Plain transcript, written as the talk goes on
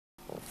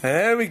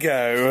There we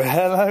go.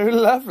 Hello,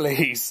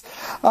 lovelies.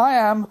 I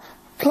am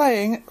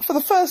playing for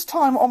the first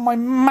time on my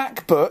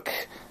MacBook.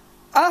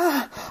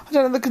 I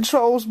don't know the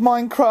controls.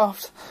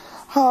 Minecraft.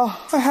 I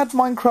had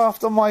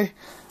Minecraft on my...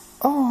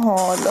 Oh,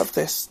 I love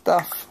this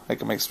stuff. I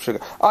can make some sugar.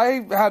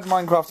 I had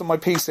Minecraft on my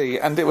PC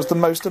and it was the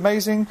most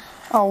amazing...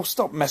 Oh,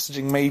 stop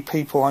messaging me,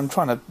 people. I'm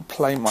trying to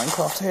play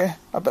Minecraft here.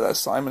 I bet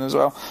that's Simon as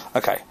well.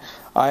 Okay.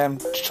 I am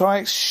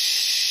trying...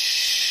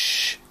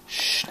 Shh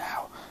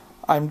now.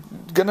 I'm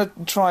gonna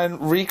try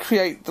and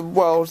recreate the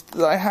world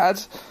that I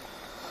had.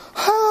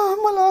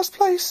 My last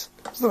place.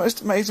 It was the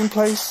most amazing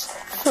place.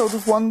 Filled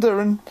with wonder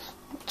and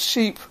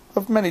sheep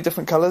of many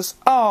different colours.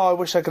 Oh, I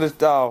wish I could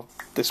have... Oh,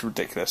 this is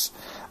ridiculous.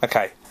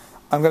 Okay.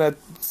 I'm gonna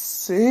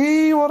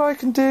see what I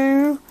can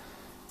do.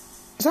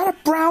 Is that a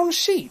brown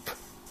sheep?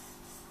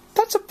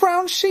 That's a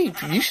brown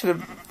sheep. You should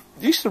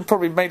have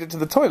probably made it to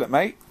the toilet,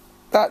 mate.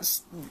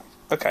 That's...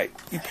 Okay,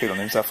 he peed on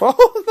himself.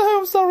 Oh, no,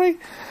 I'm sorry.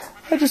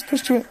 I just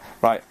pushed you in.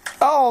 Right.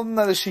 Oh,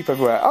 no, there's sheep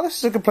everywhere. Oh, this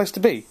is a good place to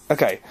be.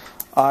 Okay.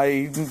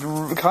 I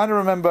kind of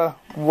remember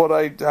what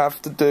I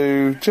have to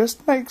do.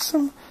 Just make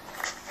some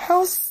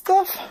house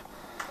stuff.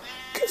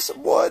 Get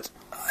some wood.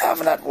 I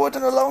haven't had wood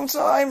in a long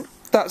time.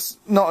 That's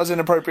not as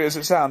inappropriate as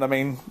it sounds. I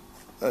mean,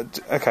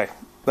 okay.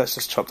 Let's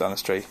just chop down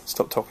this tree.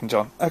 Stop talking,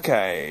 John.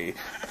 Okay.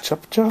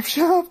 Chop, chop,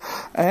 chop.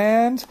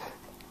 And...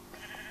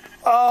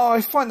 Oh,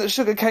 I find that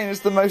sugarcane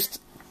is the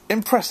most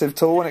impressive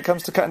tool when it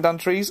comes to cutting down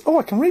trees. Oh,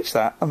 I can reach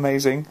that.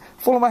 Amazing.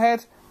 Fall on my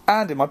head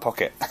and in my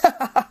pocket.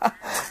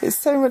 It's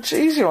so much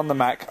easier on the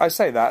Mac. I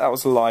say that. That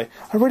was a lie.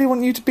 I really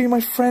want you to be my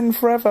friend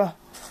forever.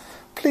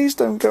 Please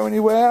don't go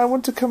anywhere. I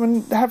want to come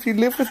and have you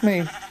live with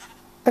me.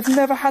 I've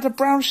never had a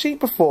brown sheep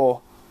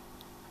before.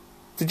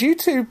 Did you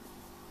two...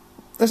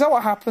 Is that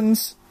what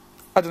happens?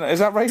 I don't know. Is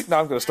that right? No,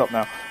 I'm going to stop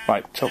now.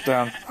 Right, chop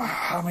down.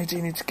 How many do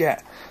you need to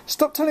get?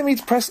 Stop telling me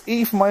to press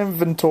E for my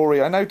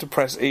inventory. I know to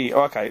press E.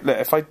 Oh, okay, look,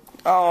 if I...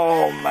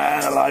 Oh,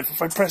 man alive.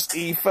 If I press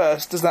E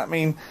first, does that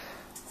mean...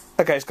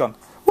 Okay, it's gone.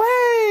 Way!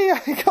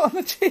 I got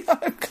the G.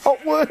 I've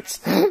got wood.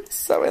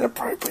 So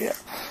inappropriate.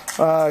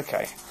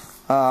 Okay.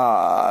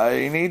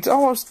 I need...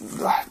 Oh,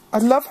 I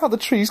love how the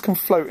trees can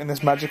float in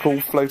this magical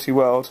floaty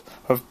world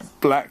of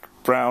black,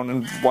 brown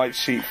and white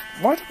sheep.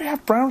 Why do we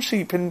have brown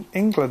sheep in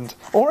England?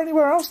 Or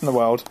anywhere else in the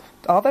world?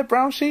 Are there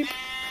brown sheep?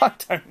 I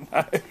don't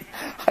know.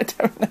 I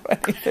don't know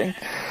anything.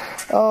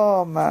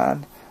 Oh,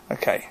 man.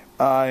 Okay.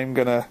 I'm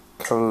gonna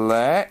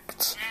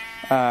collect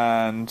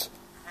and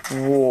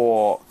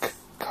walk.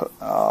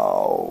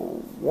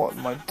 Oh, what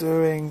am I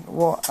doing?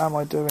 What am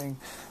I doing?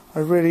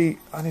 I need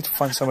to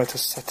find somewhere to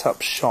set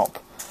up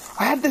shop.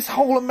 I had this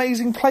whole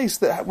amazing place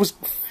that was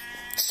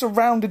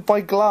surrounded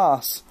by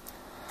glass.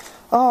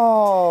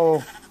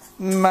 Oh,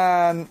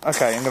 man.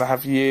 Okay, I'm going to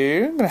have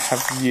you. I'm going to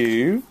have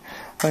you.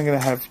 I'm going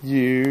to have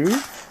you.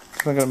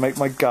 I'm going to make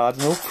my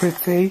garden all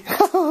pretty.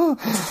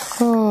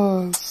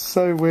 Oh,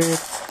 so weird.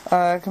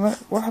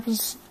 What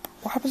happens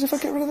if I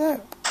get rid of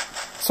that?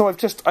 So I've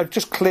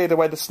just cleared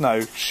away the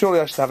snow. Surely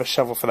I should have a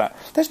shovel for that.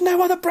 There's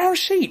no other brown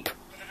sheep.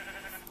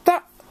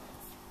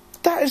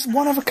 That is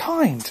one of a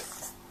kind.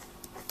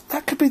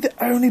 That could be the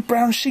only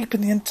brown sheep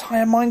in the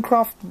entire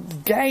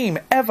Minecraft game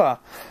ever.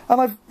 And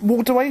I've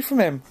walked away from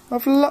him.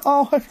 I've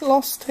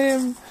lost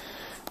him.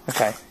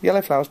 Okay,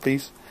 yellow flowers,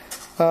 please.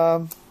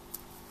 Okay,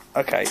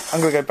 I'm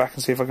going to go back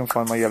and see if I can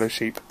find my yellow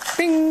sheep.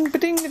 Bing,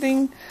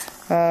 ba-ding-a-ding.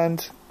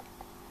 And...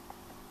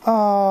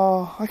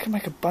 Oh, I can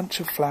make a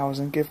bunch of flowers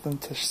and give them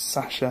to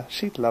Sasha.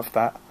 She'd love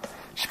that.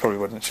 She probably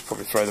wouldn't. She'd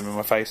probably throw them in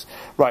my face.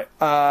 Right,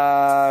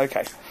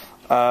 okay.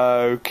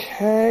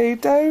 Okay,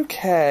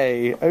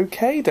 dokey.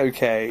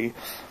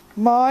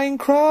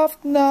 Minecraft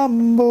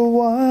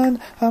 #1.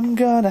 I'm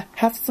gonna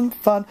have some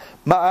fun.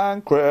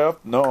 Minecraft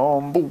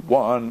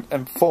 #1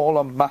 and fall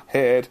on my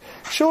head.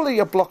 Surely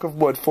a block of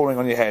wood falling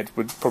on your head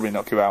would probably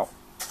knock you out.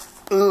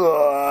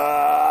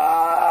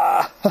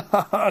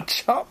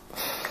 Chop.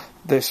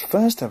 This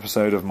first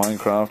episode of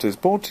Minecraft is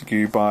brought to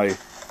you by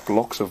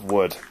blocks of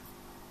wood.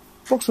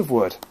 Blocks of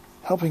wood,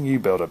 helping you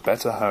build a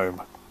better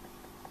home.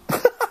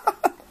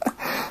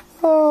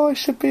 Oh, I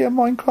should be a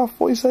Minecraft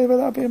voiceover,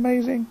 that'd be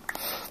amazing.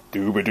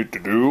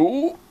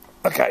 Doo-ba-doo-doo-doo.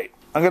 Okay,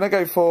 I'm going to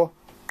go for...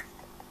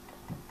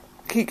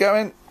 Keep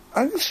going.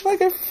 Should I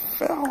go...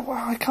 Oh,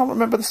 wow, I can't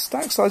remember the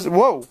stack size.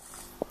 Whoa!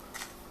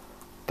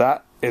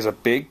 That is a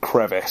big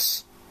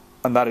crevice.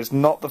 And that is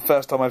not the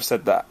first time I've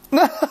said that.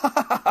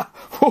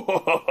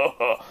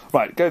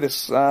 Right, go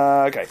this...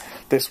 okay,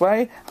 this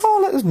way. Oh,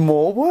 look, there's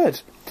more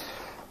wood.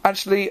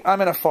 Actually,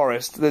 I'm in a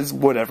forest. There's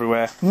wood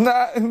everywhere.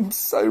 Nah,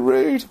 so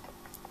rude.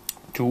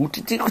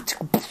 Chopping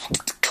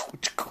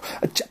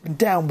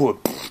down wood.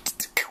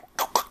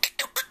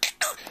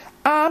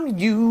 I'm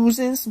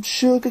using some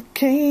sugar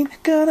cane.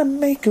 Gonna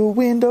make a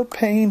window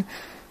pane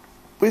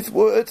with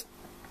wood.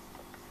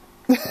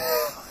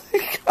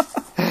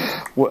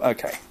 Well,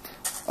 okay.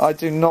 I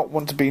do not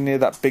want to be near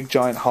that big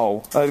giant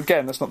hole.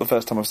 Again, that's not the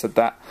first time I've said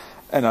that.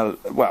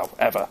 Well,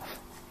 ever.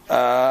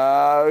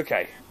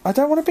 Okay. I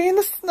don't want to be in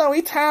the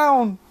snowy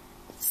town.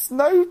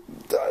 Snow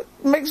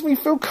makes me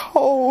feel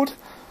cold.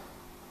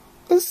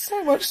 The There's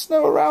so much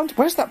snow around.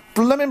 Where's that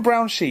blooming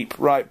brown sheep?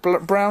 Right,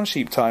 brown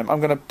sheep time.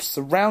 I'm going to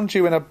surround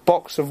you in a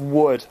box of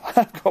wood.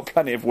 I've got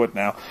plenty of wood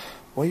now.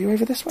 Were you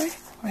over this way?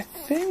 I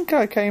think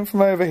I came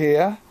from over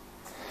here.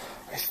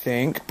 I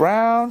think.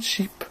 Brown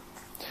sheep.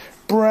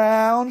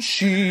 Brown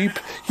sheep.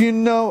 You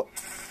know...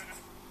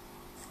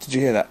 Did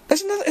you hear that?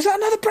 Is that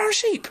another brown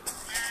sheep?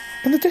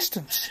 In the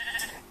distance.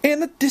 In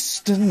the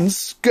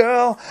distance,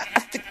 girl, I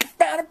think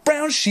about a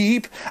brown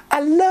sheep. I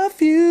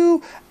love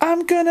you.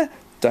 I'm gonna...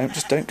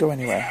 Don't go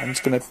anywhere. I'm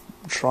just gonna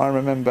try and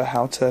remember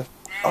how to...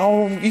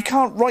 Oh, you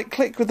can't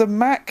right-click with the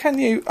Mac, can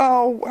you?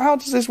 Oh, how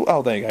does this...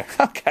 Oh, there you go.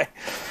 Okay.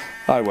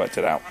 I worked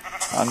it out.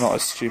 I'm not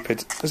as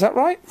stupid. Is that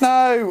right?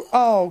 No.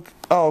 Oh,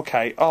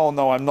 okay. Oh,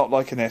 no, I'm not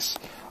liking this.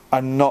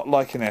 I'm not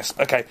liking this.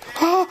 Okay.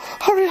 Oh,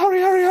 hurry,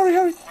 hurry, hurry, hurry,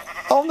 hurry.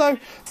 Oh, no.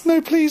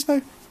 No, please,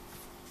 no.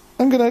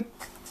 I'm gonna...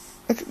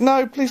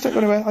 No, please don't go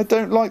anywhere. I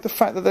don't like the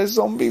fact that there's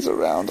zombies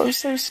around. I'm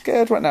so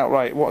scared right now.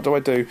 Right, what do I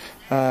do?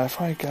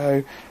 If I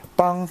go...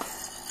 Bung.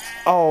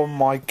 Oh,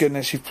 my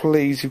goodness,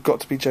 you've got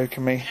to be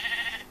joking me.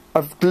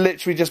 I've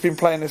literally just been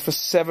playing this for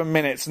 7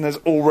 minutes and there's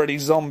already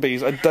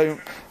zombies. I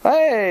don't...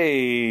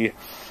 Hey!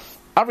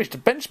 I reached a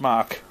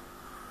benchmark.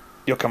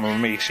 You're coming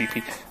with me,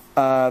 sheepy.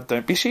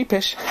 Don't be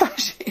sheepish.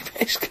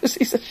 Sheepish, because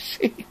he's a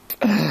sheep.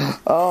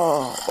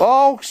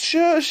 Oh,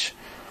 shush!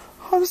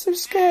 I'm so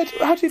scared.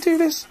 How do you do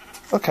this?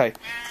 Okay.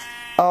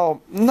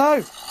 Oh,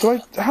 no.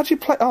 How do you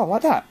play? Oh,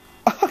 like that.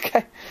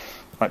 Okay.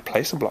 Right,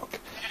 place a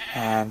block.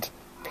 And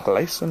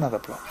place another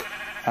block.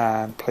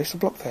 And place a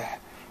block there.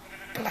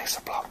 Place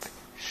a block.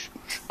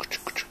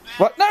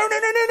 Right, no!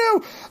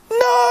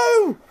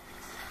 No!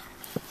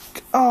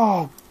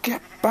 Oh,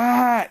 get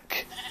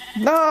back.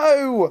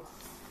 No!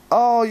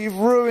 Oh, you've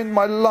ruined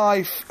my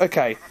life.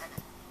 Okay.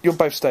 You're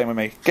both staying with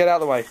me. Get out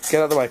of the way.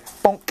 Get out of the way.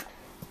 Bonk.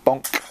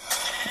 Bonk.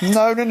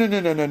 No.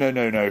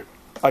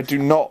 I do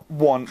not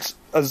want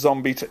a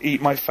zombie to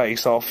eat my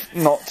face off.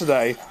 Not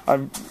today.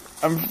 I'm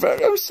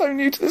so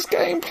new to this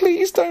game.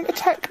 Please don't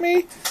attack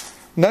me.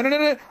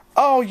 No.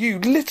 Oh, you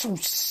little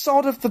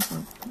sod of the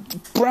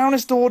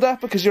brownest order,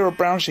 because you're a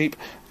brown sheep.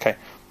 Okay.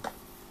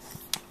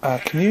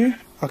 Can you?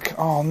 Okay.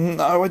 Oh,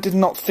 no, I did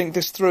not think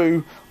this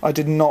through. What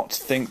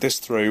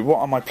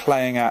am I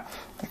playing at?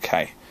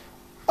 Okay.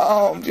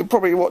 Oh, you're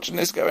probably watching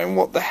this going,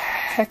 what the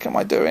heck am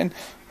I doing?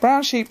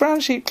 Brown sheep,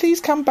 please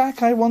come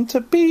back. I want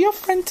to be your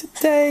friend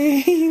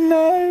today.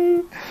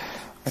 No.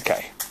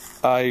 Okay.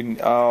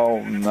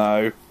 Oh,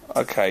 no.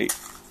 Okay.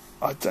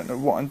 I don't know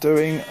what I'm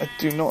doing. I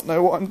do not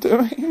know what I'm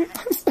doing.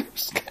 I'm so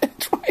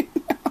scared right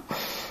now.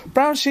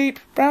 Brown sheep.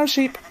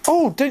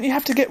 Oh, don't you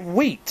have to get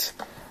wheat?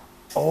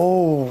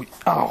 Oh,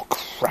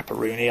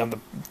 crapperoony. I'm the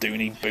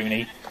doony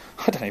boony.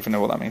 I don't even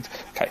know what that means.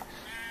 Okay.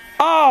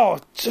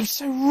 Oh, I'm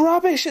so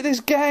rubbish at this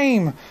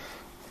game.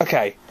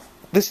 Okay.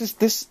 This is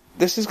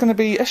going to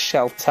be a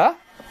shelter.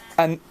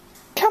 And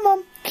come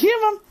on.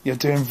 You're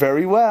doing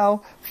very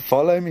well.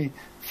 Follow me,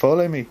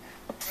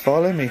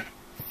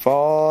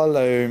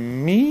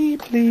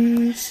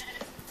 please.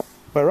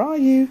 Where are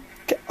you?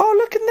 Oh,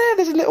 look in there.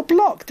 There's a little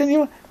block. Do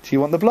you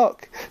want the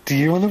block?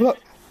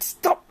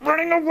 Stop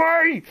running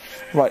away.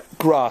 Right,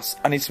 grass.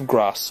 I need some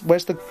grass.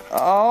 Where's the...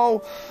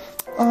 Oh,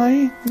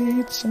 I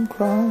need some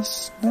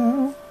grass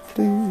now,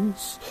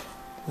 please.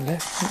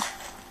 Let me...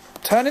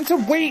 Turn into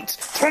wheat!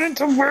 I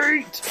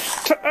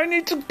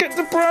need to get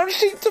the brown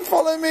sheep to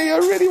follow me. I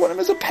really want him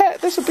as a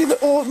pet. This would be the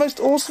most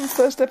awesome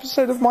first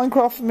episode of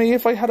Minecraft for me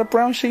if I had a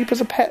brown sheep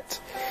as a pet.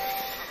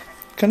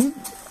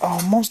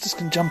 Monsters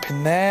can jump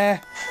in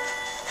there.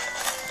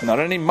 Not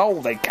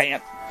anymore, they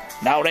can't.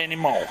 Not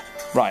anymore.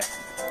 Right.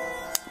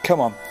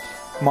 Come on.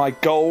 My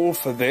goal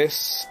for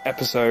this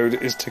episode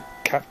is to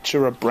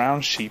capture a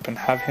brown sheep and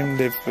have him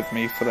live with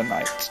me for the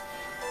night.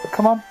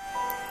 Come on.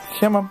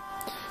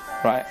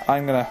 Right,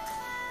 I'm gonna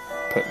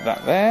put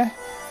that there,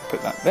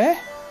 put that there.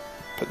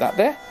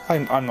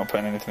 I'm not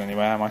putting anything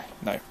anywhere, am I?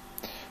 No.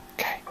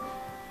 Okay.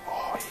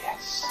 Oh,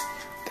 yes.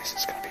 This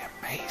is going to be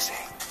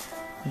amazing.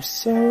 I'm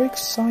so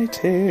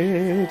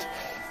excited.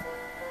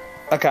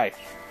 Okay.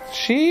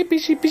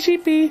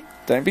 Sheepy.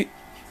 Don't be...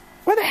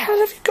 Where the hell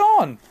have you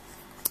gone?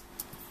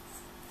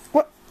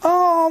 What?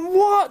 Oh,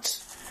 what?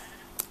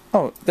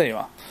 Oh, there you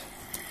are.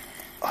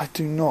 I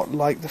do not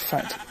like the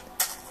fact...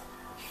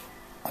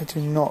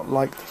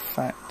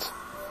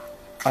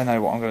 I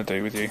know what I'm going to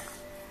do with you.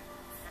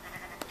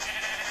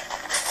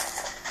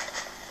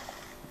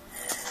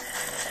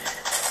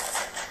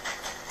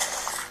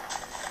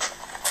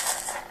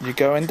 You're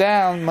going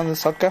down, mother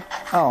sucker.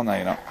 Oh, no,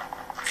 you're not.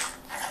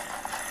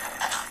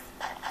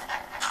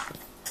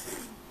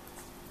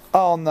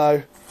 Oh,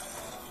 no.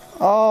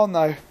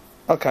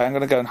 Okay, I'm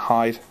going to go and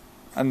hide.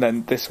 And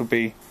then this will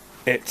be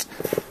it.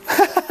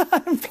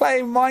 I'm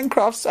playing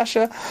Minecraft,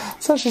 Sasha.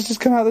 Sasha's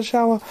just come out of the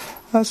shower.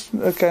 That's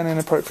again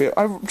inappropriate.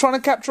 I'm trying to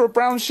capture a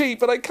brown sheep,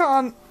 but I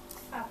can't.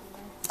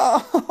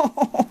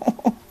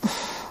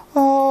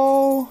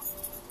 Oh.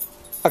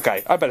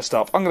 Okay, I better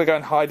stop. I'm going to go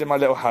and hide in my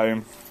little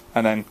home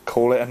and then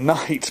call it a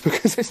night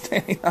because it's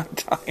nearly night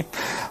time.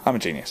 I'm a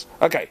genius.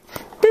 Okay.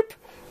 Boop.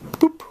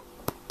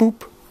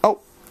 Oh,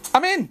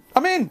 I'm in.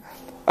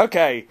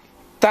 Okay,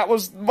 that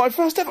was my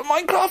first ever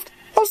Minecraft.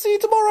 I'll see you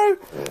tomorrow.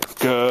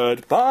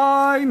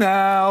 Goodbye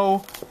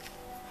now.